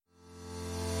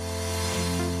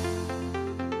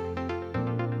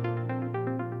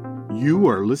You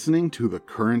are listening to The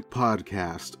Current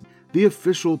Podcast, the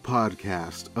official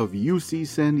podcast of UC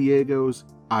San Diego's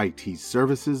IT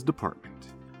Services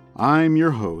Department. I'm your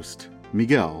host,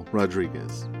 Miguel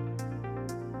Rodriguez.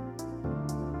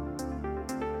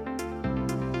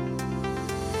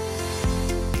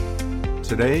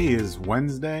 Today is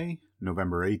Wednesday,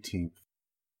 November 18th.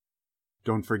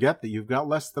 Don't forget that you've got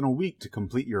less than a week to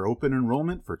complete your open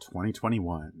enrollment for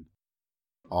 2021.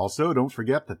 Also, don't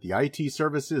forget that the IT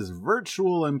Services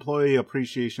Virtual Employee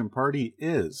Appreciation Party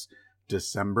is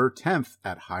December 10th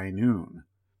at high noon.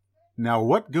 Now,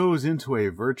 what goes into a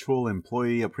Virtual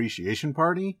Employee Appreciation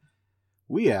Party?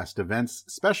 We asked events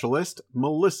specialist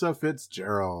Melissa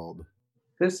Fitzgerald.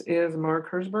 This is Mark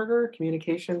Herzberger,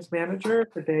 Communications Manager.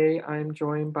 Today I'm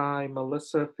joined by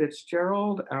Melissa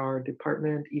Fitzgerald, our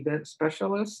Department Event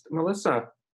Specialist. Melissa,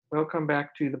 welcome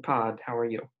back to the pod. How are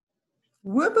you?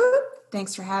 Whoop whoop.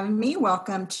 Thanks for having me.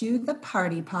 Welcome to the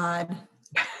Party Pod.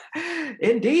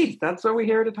 Indeed. That's what we're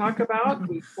here to talk about,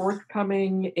 the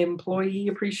forthcoming Employee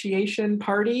Appreciation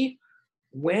Party.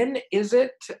 When is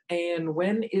it, and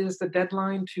when is the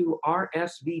deadline to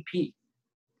RSVP?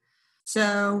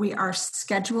 So we are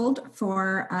scheduled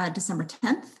for December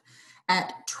 10th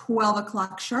at 12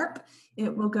 o'clock sharp.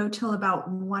 It will go till about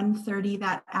 1:30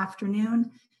 that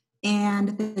afternoon.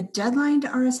 And the deadline to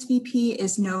RSVP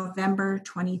is November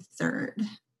 23rd.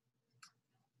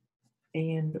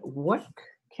 And what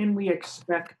can we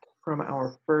expect from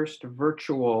our first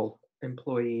virtual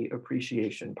Employee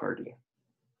Appreciation Party?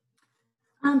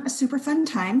 A super fun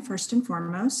time, first and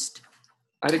foremost.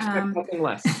 I'd expect nothing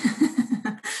less.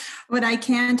 What I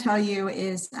can tell you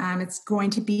is it's going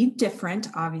to be different,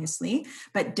 obviously,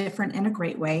 but different in a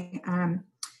great way.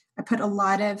 I put a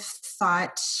lot of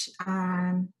thought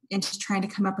into trying to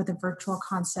come up with a virtual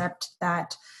concept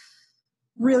that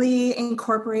really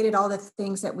incorporated all the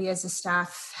things that we as a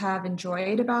staff have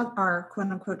enjoyed about our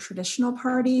quote-unquote traditional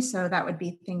party. So that would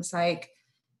be things like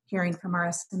hearing from our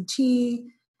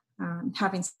SMT,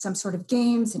 having some sort of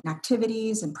games and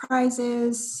activities and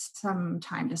prizes, some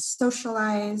time to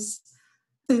socialize,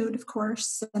 food, of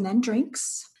course, and then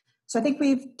drinks. So I think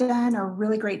we've done a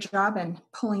really great job in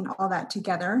pulling all that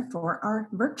together for our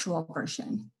virtual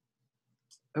version.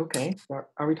 Okay.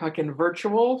 Are we talking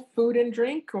virtual food and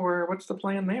drink, or what's the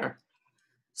plan there?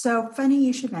 So funny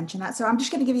you should mention that. So I'm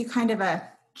just going to give you kind of a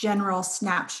general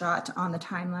snapshot on the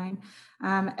timeline.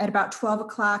 At about 12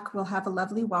 o'clock, we'll have a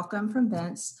lovely welcome from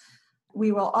Vince.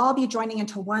 We will all be joining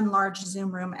into one large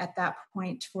Zoom room at that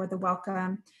point for the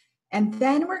welcome. And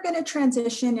then we're going to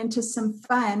transition into some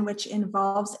fun, which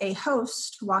involves a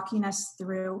host walking us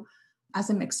through, as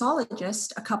a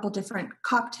mixologist, a couple different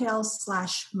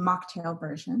cocktails/mocktail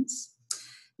versions.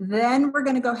 Then we're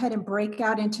going to go ahead and break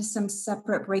out into some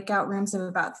separate breakout rooms of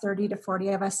about 30 to 40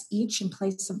 of us each and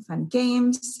play some fun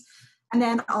games. And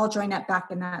then I'll join up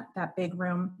back in that big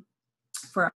room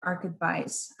for our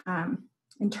goodbyes.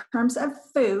 In terms of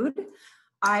food,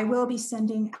 I will be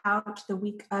sending out the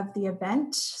week of the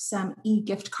event some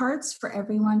e-gift cards for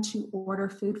everyone to order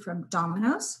food from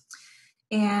Domino's.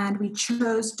 And we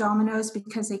chose Domino's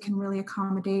because they can really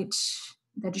accommodate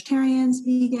vegetarians,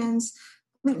 vegans,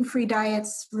 gluten-free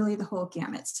diets, really the whole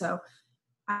gamut. So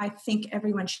I think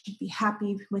everyone should be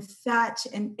happy with that.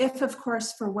 And if, of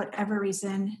course, for whatever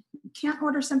reason, you can't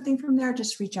order something from there,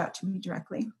 just reach out to me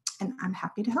directly, and I'm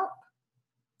happy to help.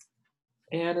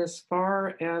 And as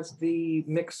far as the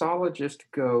mixologist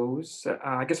goes,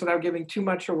 I guess without giving too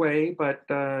much away, but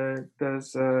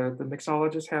does the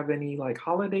mixologist have any like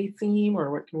holiday theme,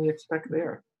 or what can we expect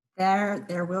there?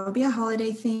 There will be a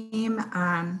holiday theme.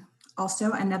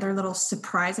 Also, another little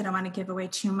surprise. I don't want to give away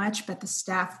too much, but the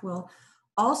staff will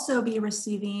also be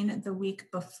receiving the week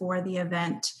before the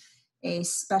event a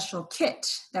special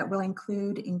kit that will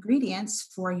include ingredients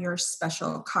for your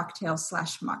special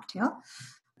cocktail/mocktail.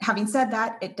 Having said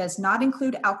that, it does not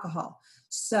include alcohol.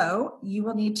 So you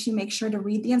will need to make sure to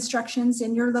read the instructions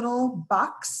in your little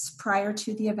box prior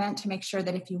to the event to make sure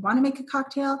that if you want to make a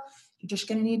cocktail, you're just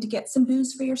going to need to get some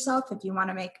booze for yourself. If you want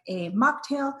to make a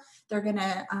mocktail, they're going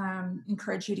to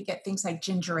encourage you to get things like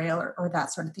ginger ale or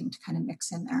that sort of thing to kind of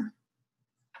mix in there.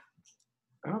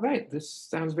 All right, this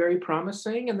sounds very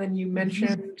promising. And then you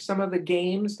mentioned some of the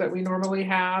games that we normally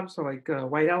have. So like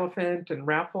White Elephant and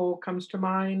Raffle comes to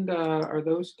mind. Are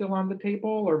those still on the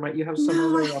table, or might you have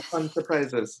some other fun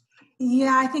surprises?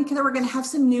 Yeah, I think that we're going to have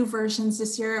some new versions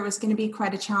this year. It was going to be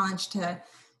quite a challenge to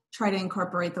try to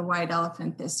incorporate the White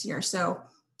Elephant this year. So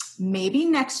maybe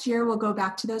next year we'll go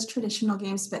back to those traditional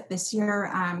games, but this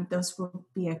year those will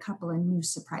be a couple of new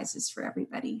surprises for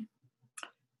everybody.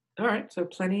 All right, so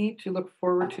plenty to look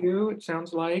forward to, it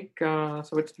sounds like. So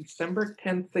it's December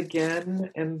 10th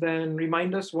again, and then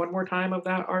remind us one more time of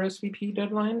that RSVP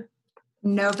deadline.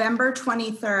 November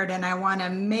 23rd, and I want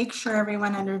to make sure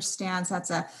everyone understands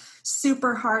that's a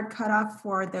super hard cutoff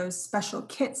for those special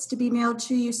kits to be mailed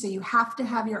to you. So you have to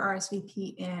have your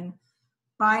RSVP in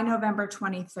by November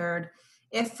 23rd.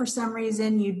 If for some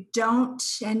reason you don't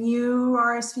and you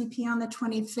RSVP on the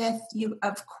 25th, you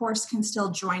of course can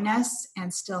still join us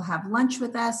and still have lunch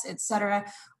with us, etc.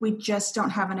 We just don't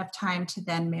have enough time to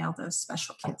then mail those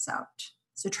special kits out.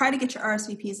 So try to get your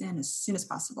RSVPs in as soon as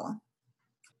possible.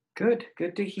 Good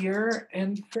to hear.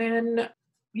 And then,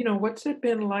 what's it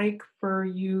been like for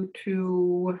you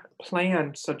to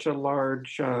plan such a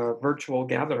large virtual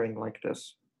gathering like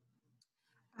this?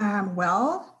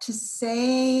 Well, to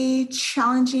say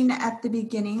challenging at the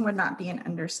beginning would not be an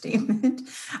understatement.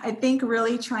 I think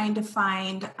really trying to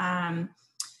find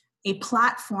a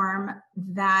platform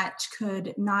that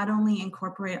could not only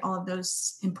incorporate all of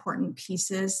those important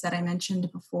pieces that I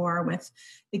mentioned before with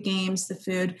the games, the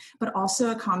food, but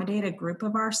also accommodate a group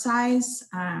of our size.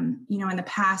 In the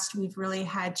past, we've really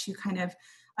had to kind of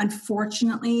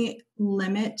unfortunately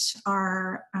limit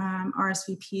our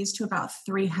RSVPs to about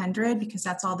 300 because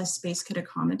that's all this space could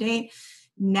accommodate.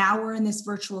 Now we're in this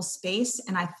virtual space,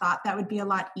 and I thought that would be a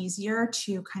lot easier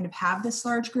to kind of have this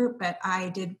large group, but I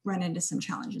did run into some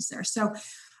challenges there. So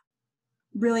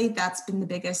really that's been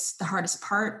the hardest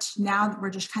part. Now we're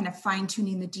just kind of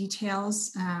fine-tuning the details.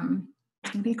 It's going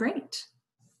to be great.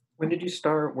 When did you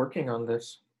start working on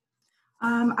this?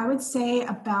 I would say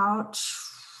about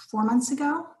 4 months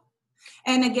ago.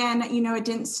 And again, it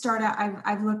didn't start out,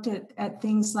 I've looked at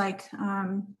things like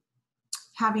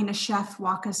having a chef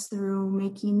walk us through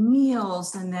making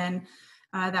meals, and then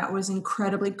that was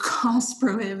incredibly cost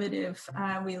prohibitive.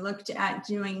 We looked at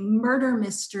doing murder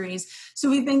mysteries. So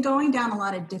we've been going down a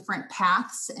lot of different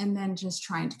paths and then just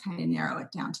trying to kind of narrow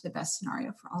it down to the best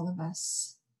scenario for all of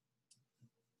us.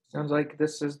 Sounds like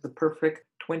this is the perfect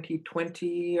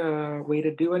 2020 way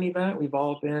to do an event. We've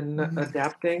all been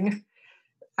adapting.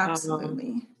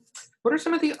 Absolutely. What are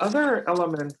some of the other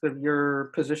elements of your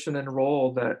position and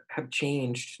role that have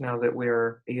changed now that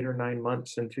we're 8 or 9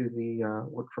 months into the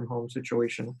work from home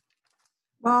situation?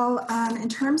 Well, in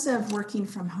terms of working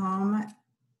from home,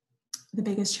 the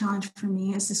biggest challenge for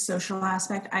me is the social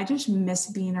aspect. I just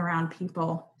miss being around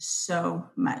people so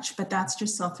much, but that's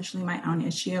just selfishly my own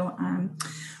issue.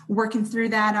 Working through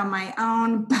that on my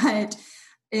own, but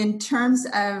in terms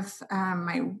of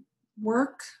my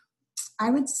work, I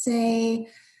would say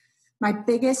my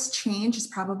biggest change has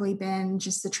probably been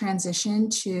just the transition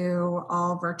to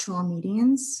all virtual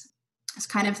meetings. It's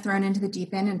kind of thrown into the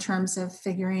deep end in terms of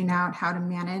figuring out how to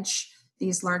manage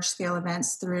these large-scale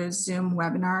events through Zoom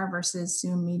webinar versus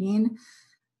Zoom meeting.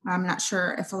 I'm not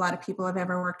sure if a lot of people have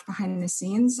ever worked behind the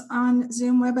scenes on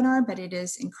Zoom webinar, but it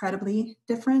is incredibly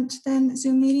different than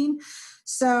Zoom meeting.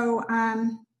 So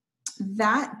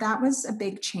that was a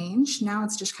big change. Now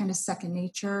it's just kind of second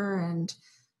nature, and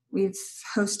we've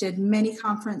hosted many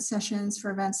conference sessions for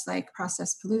events like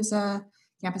Process Palooza,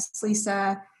 Campus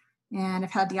Lisa, and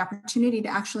I've had the opportunity to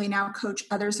actually now coach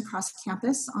others across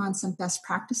campus on some best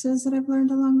practices that I've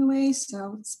learned along the way.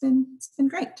 So it's been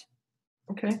great.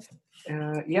 Okay.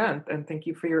 And thank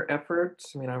you for your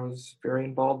efforts. I mean, I was very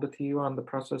involved with you on the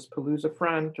Process Palooza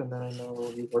front, and then I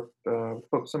know you worked with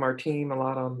folks on our team a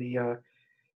lot on the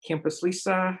Campus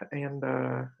Lisa, and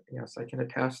yes, I can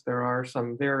attest there are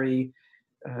some very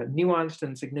nuanced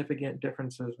and significant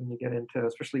differences when you get into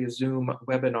especially a Zoom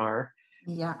webinar.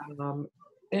 Yeah.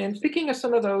 And speaking of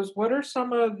some of those, what are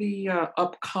some of the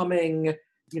upcoming,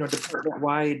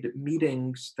 department-wide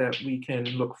meetings that we can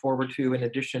look forward to in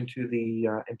addition to the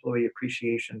employee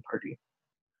appreciation party?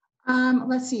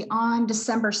 Let's see. On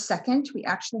December 2nd, we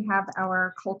actually have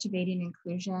our Cultivating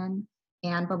Inclusion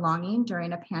and Belonging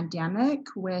During a Pandemic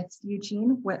with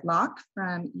Eugene Whitlock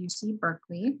from UC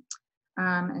Berkeley.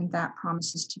 And that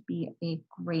promises to be a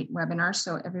great webinar.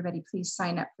 So everybody please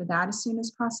sign up for that as soon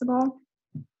as possible.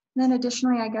 And then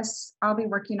additionally, I guess I'll be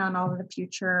working on all of the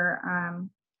future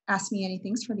Ask Me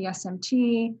Anythings for the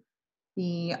SMT,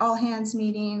 the all hands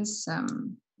meetings,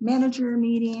 some manager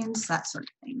meetings, that sort of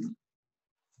thing.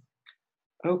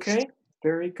 Okay,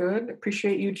 very good.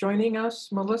 Appreciate you joining us,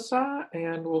 Melissa.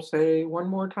 And we'll say one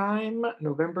more time,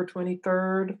 November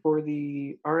 23rd for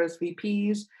the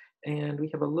RSVPs. And we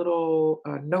have a little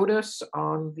notice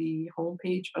on the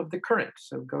homepage of the Current.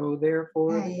 So go there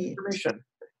for the information.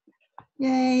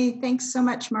 Yay. Thanks so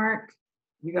much, Mark.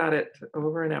 You got it.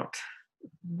 Over and out.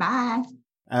 Bye.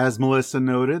 As Melissa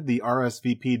noted, the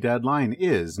RSVP deadline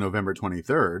is November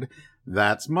 23rd.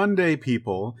 That's Monday,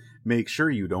 people. Make sure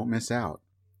you don't miss out.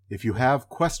 If you have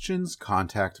questions,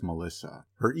 contact Melissa.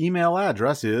 Her email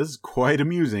address is, quite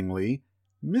amusingly,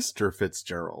 Mr.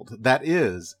 Fitzgerald. That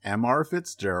is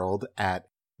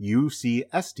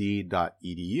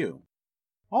mrfitzgerald@ucsd.edu.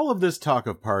 All of this talk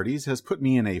of parties has put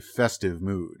me in a festive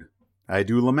mood. I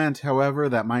do lament, however,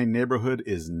 that my neighborhood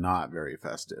is not very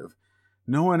festive.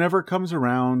 No one ever comes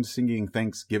around singing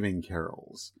Thanksgiving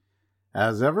carols.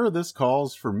 As ever, this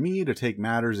calls for me to take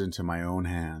matters into my own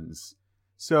hands.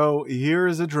 So here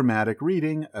is a dramatic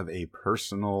reading of a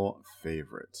personal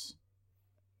favorite.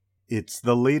 It's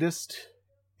the latest,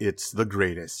 it's the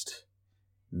greatest.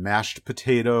 Mashed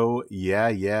potato, yeah,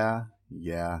 yeah,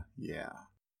 yeah, yeah.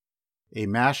 A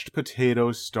mashed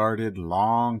potato started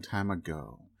long time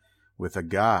ago with a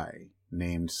guy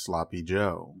named Sloppy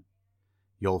Joe.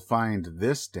 You'll find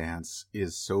this dance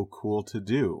is so cool to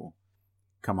do.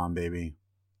 Come on, baby.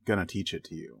 Gonna teach it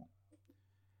to you.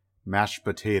 Mashed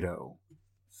potato.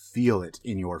 Feel it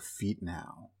in your feet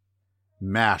now.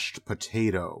 Mashed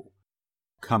potato.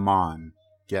 Come on,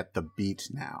 get the beat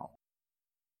now.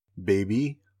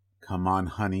 Baby, come on,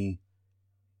 honey.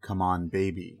 Come on,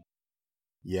 baby.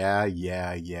 Yeah,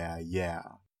 yeah, yeah, yeah.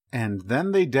 And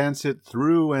then they dance it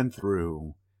through and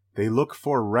through. They look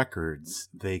for records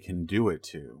they can do it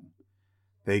to.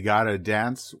 They gotta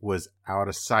dance was out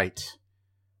of sight.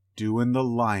 Doin' the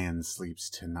lion sleeps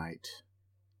tonight.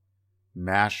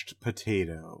 Mashed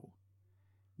potato.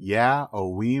 Yeah, a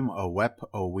weem, a wep,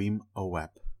 a weem, a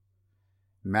wep.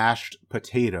 Mashed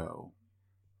potato.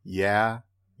 Yeah,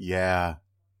 yeah,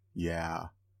 yeah,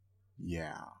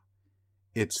 yeah.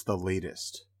 It's the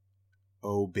latest.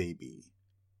 Oh, baby.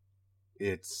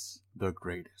 It's the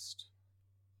greatest.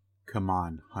 Come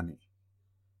on, honey.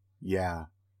 Yeah,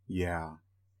 yeah,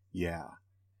 yeah,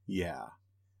 yeah.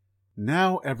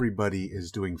 Now everybody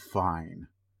is doing fine.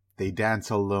 They dance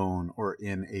alone or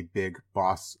in a big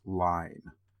boss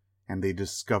line. And they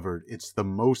discovered it's the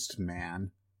most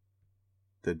man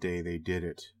the day they did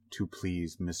it to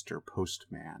please Mr.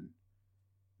 Postman.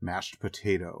 Mashed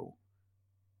potato.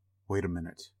 Wait a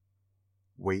minute.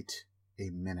 Wait a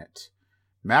minute.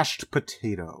 Mashed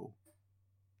potato.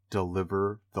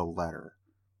 Deliver the letter.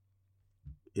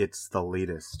 It's the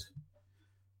latest.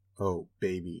 Oh,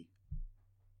 baby.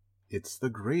 It's the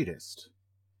greatest.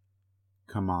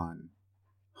 Come on,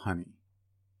 honey.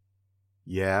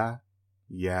 Yeah,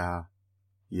 yeah,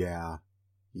 yeah,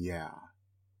 yeah.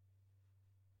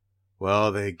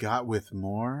 Well, they got with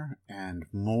more and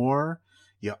more.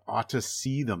 You ought to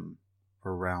see them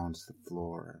around the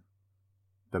floor.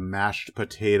 The mashed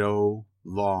potato,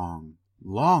 long,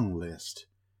 long list.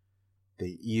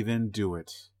 They even do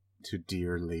it to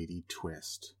dear Lady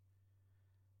Twist.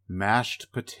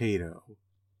 Mashed potato.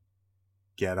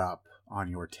 Get up on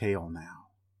your tail now.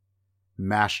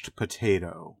 Mashed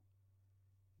potato.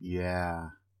 Yeah,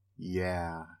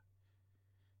 yeah,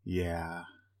 yeah,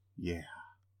 yeah.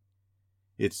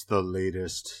 It's the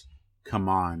latest. Come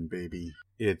on, baby.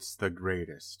 It's the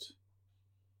greatest.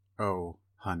 Oh,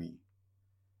 honey.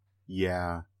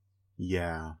 Yeah,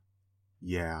 yeah,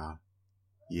 yeah,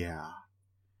 yeah.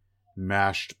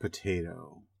 Mashed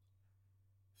potato.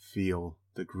 Feel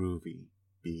the groovy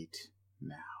beat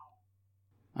now.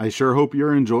 I sure hope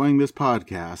you're enjoying this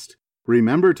podcast.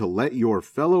 Remember to let your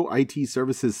fellow IT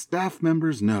services staff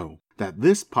members know that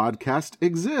this podcast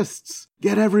exists.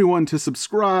 Get everyone to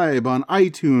subscribe on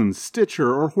iTunes,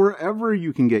 Stitcher, or wherever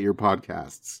you can get your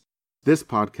podcasts. This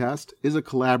podcast is a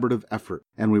collaborative effort,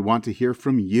 and we want to hear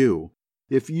from you.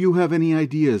 If you have any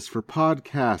ideas for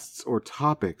podcasts or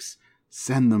topics,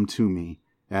 send them to me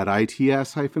at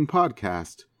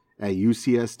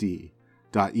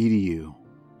its-podcast@ucsd.edu.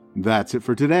 That's it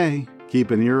for today.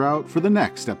 Keep an ear out for the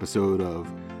next episode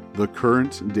of The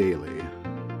Current Daily.